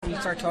you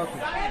start talking.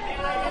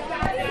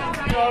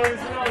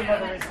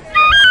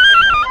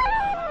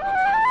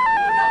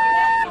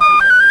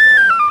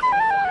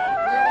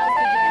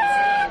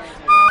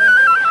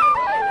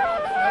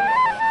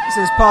 This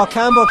is Paul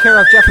Campbell, care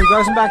of Jeffrey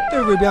Rosenbach,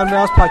 the Ruby on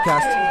Rails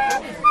podcast.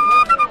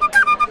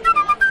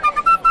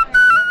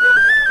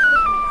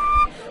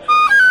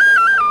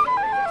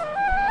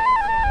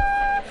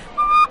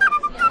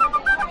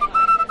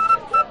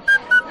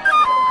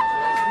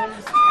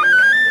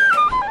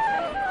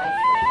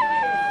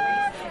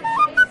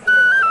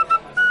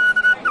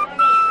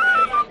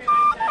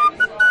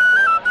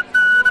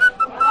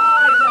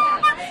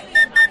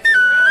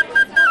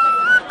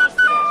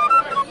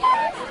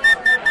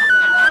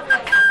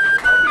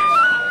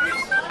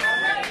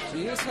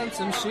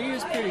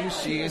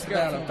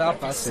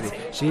 Belfast City.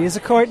 She is a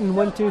courting.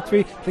 1, 2,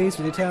 3. Please,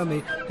 will you tell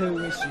me who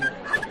is she?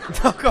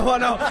 No, go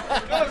on, no. God,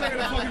 I'm not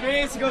gonna fucking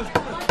race. He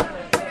goes.